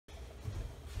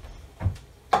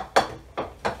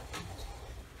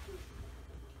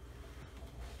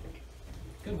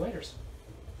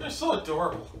They're so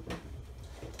adorable.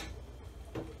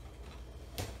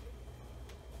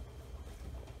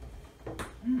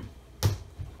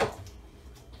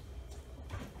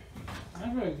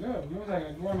 That's really good. It looks like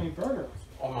a gourmet burger.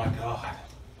 Oh my god.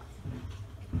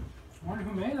 I wonder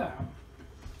who made that.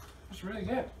 That's really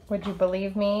good. Would you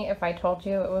believe me if I told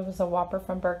you it was a Whopper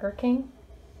from Burger King?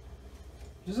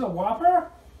 This is a Whopper?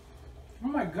 Oh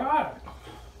my god.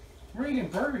 We're eating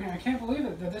Burger King. I can't believe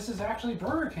it that this is actually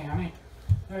Burger King. I mean,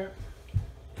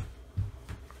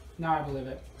 now I believe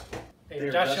it. They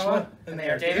are Joshua, and they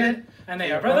are David, and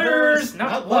they are brothers,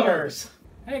 not lovers.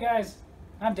 Hey guys,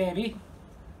 I'm Davey.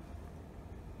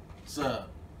 What's up?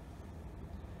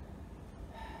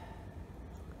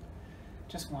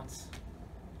 Just once.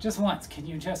 Just once. Can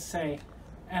you just say,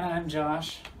 and I'm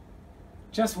Josh?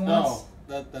 Just once.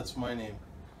 No, that's my name.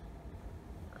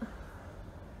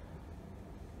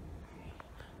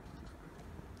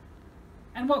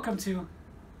 And welcome to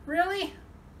Really?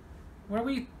 Where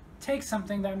we take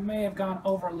something that may have gone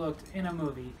overlooked in a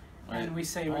movie and we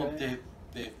say, oh,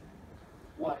 Dave.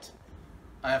 What?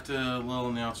 I have a little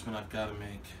announcement I've got to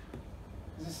make.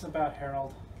 Is this about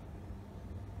Harold?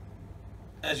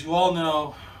 As you all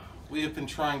know, we have been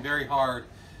trying very hard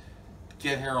to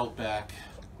get Harold back.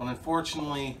 But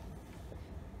unfortunately,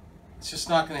 it's just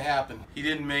not going to happen. He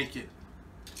didn't make it.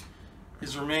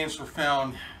 His remains were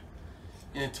found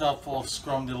in a tub full of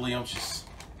scrumdiddlyumptious.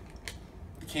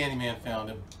 The Candyman found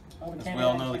him. Oh, as we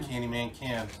all know, the Candyman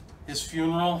can. His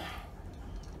funeral,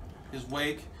 his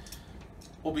wake,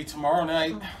 will be tomorrow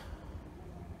night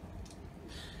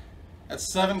at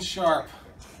 7 sharp.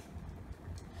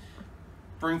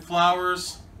 Bring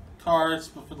flowers, cards,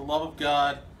 but for the love of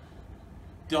God,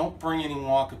 don't bring any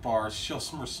Wonka bars. Show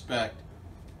some respect.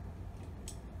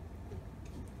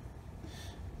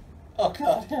 Oh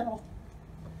God, Harold.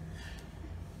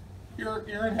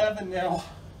 You're in heaven now.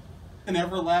 An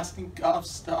everlasting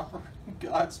gobstopper in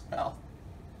God's mouth.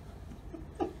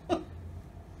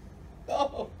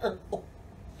 Oh, Harold.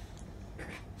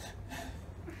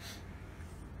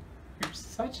 You're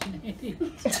such an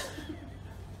idiot.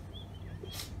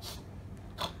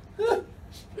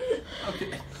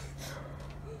 Okay.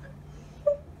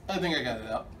 I think I got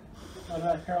it out. What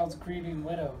about Harold's grieving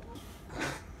widow?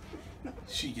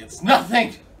 She gets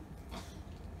nothing!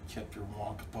 Kept your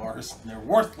Wonka bars, and they're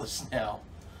worthless now.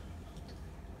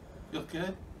 Feel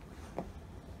good?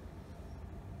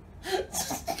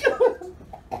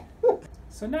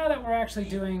 So now that we're actually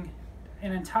doing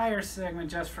an entire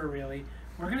segment just for Really,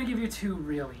 we're going to give you 2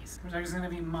 Reallys. There's going to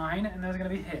be mine, and there's going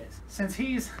to be his. Since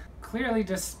he's clearly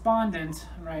despondent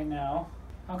right now,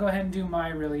 I'll go ahead and do my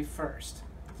Really first.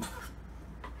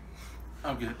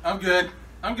 I'm good. I'm good.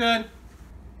 I'm good.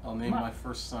 I'll name my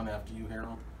first son after you,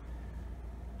 Harold.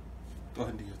 Go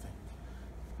ahead and do your thing.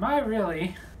 My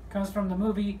Really comes from the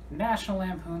movie National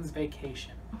Lampoons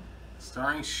Vacation.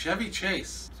 Starring Chevy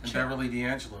Chase and Beverly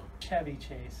D'Angelo. Chevy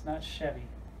Chase, not Chevy.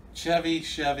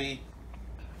 Chevy.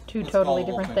 2 Let's totally call the whole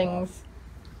different thing things.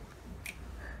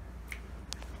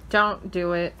 Don't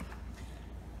do it.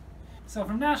 So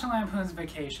from National Lampoon's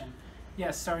Vacation,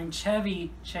 yes, starring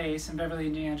Chevy Chase and Beverly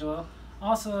D'Angelo,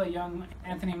 also a young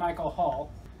Anthony Michael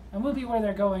Hall, a movie where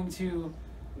they're going to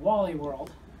Wally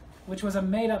World, which was a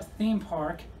made-up theme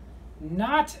park,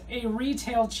 not a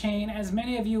retail chain as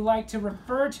many of you like to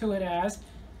refer to it as.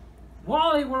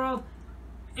 Wally World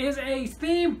is a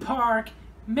theme park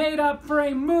made up for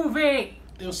a movie.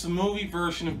 It was the movie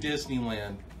version of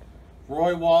Disneyland.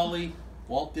 Roy Wally,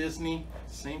 Walt Disney,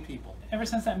 same people. Ever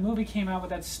since that movie came out with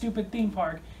that stupid theme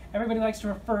park, everybody likes to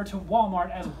refer to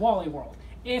Walmart as Wally World.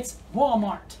 It's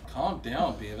Walmart. Calm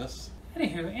down, Beavis.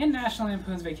 Anywho, in National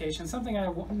Lampoon's Vacation, something I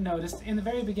noticed in the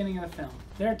very beginning of the film,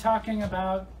 they're talking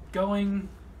about going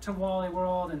to Wally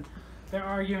World and they're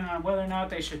arguing on whether or not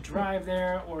they should drive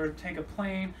there or take a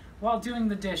plane while doing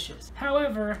the dishes.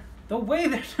 However, the way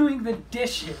they're doing the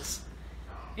dishes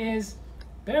is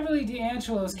Beverly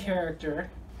D'Angelo's character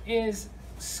is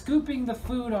scooping the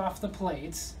food off the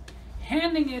plates,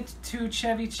 handing it to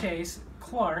Chevy Chase,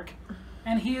 Clark,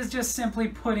 and he is just simply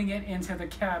putting it into the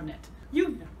cabinet.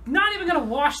 You not even gonna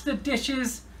wash the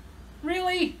dishes?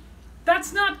 Really?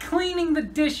 That's not cleaning the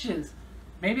dishes.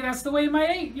 Maybe that's the way my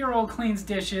 8-year-old cleans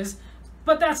dishes,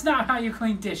 but that's not how you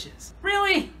clean dishes.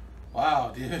 Really?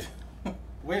 Wow, dude.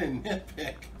 Way to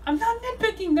nitpick. I'm not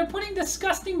nitpicking. They're putting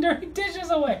disgusting, dirty dishes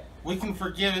away. We can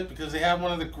forgive it because they have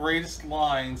one of the greatest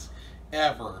lines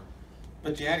ever.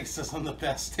 But Daddy says I'm the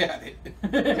best at it.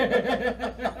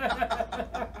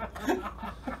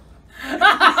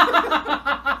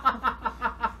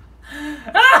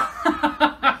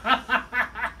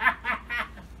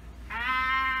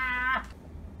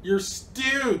 You're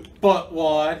stewed.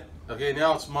 buttwad. Okay,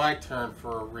 now it's my turn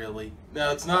for a really.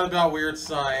 Now, it's not about weird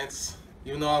science,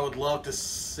 even though I would love to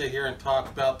sit here and talk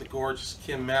about the gorgeous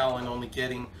Kim Mallon only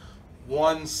getting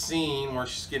one scene where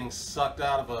she's getting sucked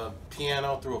out of a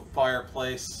piano through a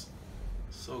fireplace.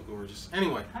 So gorgeous.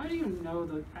 Anyway. How do you know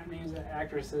the names of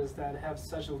actresses that have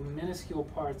such minuscule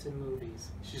parts in movies?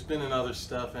 She's been in other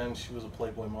stuff, and she was a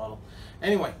Playboy model.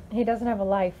 Anyway. He doesn't have a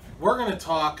life. We're going to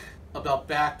talk about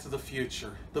Back to the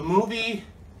Future. The movie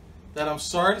that, I'm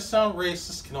sorry to sound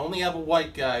racist, can only have a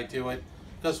white guy do it.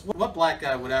 Because what black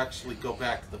guy would actually go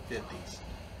back to the 50s?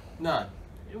 None.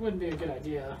 It wouldn't be a good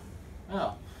idea.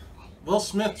 Oh. Will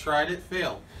Smith tried it,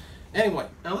 failed. Anyway,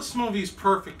 now this movie's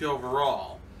perfect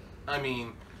overall. I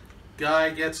mean,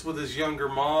 guy gets with his younger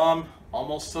mom,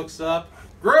 almost hooks up.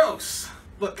 Gross!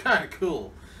 But kind of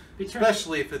cool.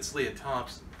 Especially if it's Leah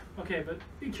Thompson. Okay, but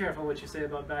be careful what you say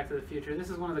about Back to the Future.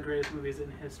 This is one of the greatest movies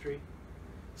in history.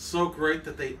 So great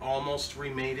that they almost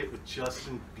remade it with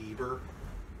Justin Bieber.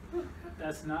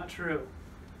 That's not true.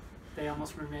 They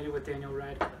almost remade it with Daniel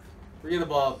Radcliffe. Forget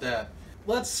about that.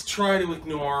 Let's try to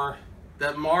ignore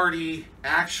that Marty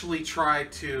actually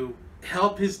tried to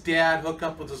help his dad hook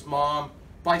up with his mom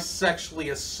by sexually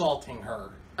assaulting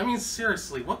her. I mean,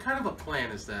 seriously, what kind of a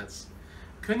plan is that?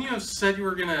 Couldn't you have said you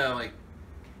were gonna, like,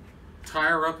 tie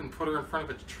her up and put her in front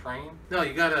of a train? No,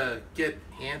 you gotta get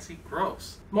handsy.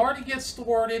 Gross. Marty gets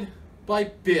thwarted by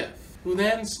Biff, who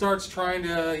then starts trying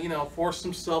to, you know, force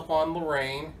himself on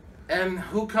Lorraine. And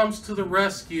who comes to the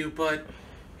rescue but,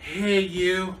 hey,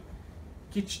 you,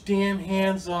 get your damn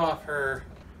hands off her.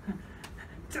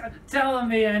 Tell him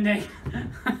the ending.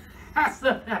 That's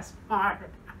the best part.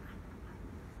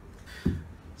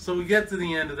 So we get to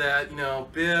the end of that, you know,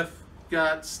 Biff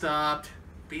got stopped,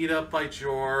 beat up by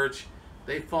George,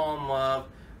 they fall in love,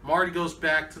 Marty goes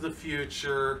back to the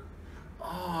future.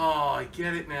 Oh, I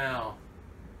get it now.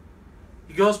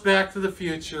 He goes back to the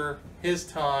future, his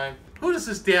time. Who does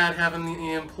his dad have in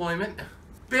the employment?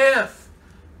 Biff!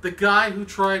 The guy who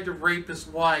tried to rape his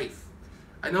wife.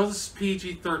 I know this is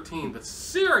PG-13, but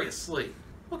seriously,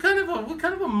 what kind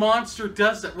of a monster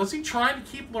does that? Was he trying to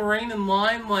keep Lorraine in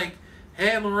line? Like,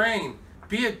 hey, Lorraine,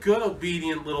 be a good,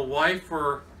 obedient little wife,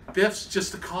 or Biff's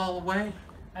just a call away?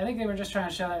 I think they were just trying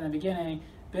to show that in the beginning,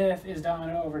 Biff is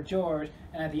dominant over George,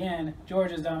 and at the end,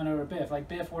 George is dominant over Biff. Like,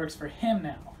 Biff works for him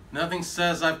now. Nothing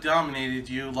says I've dominated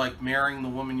you like marrying the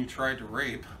woman you tried to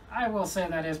rape. I will say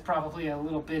that is probably a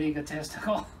little bit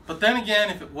egotistical. But then again,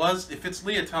 if it's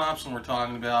Leah Thompson we're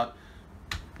talking about,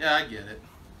 yeah, I get it.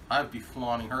 I'd be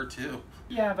flaunting her too.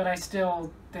 Yeah, but I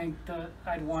still think that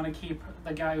I'd want to keep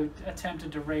the guy who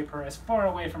attempted to rape her as far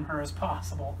away from her as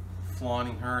possible.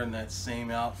 Flaunting her in that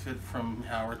same outfit from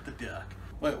Howard the Duck.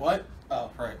 Wait, what?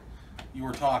 Oh, right. You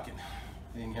were talking.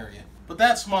 I didn't hear you. But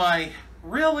that's my...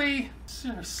 Really?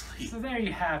 Seriously. So there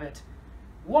you have it.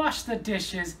 Wash the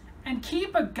dishes and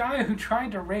keep a guy who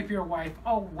tried to rape your wife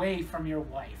away from your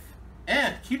wife.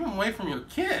 And keep him away from your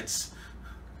kids.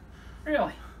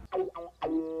 Really?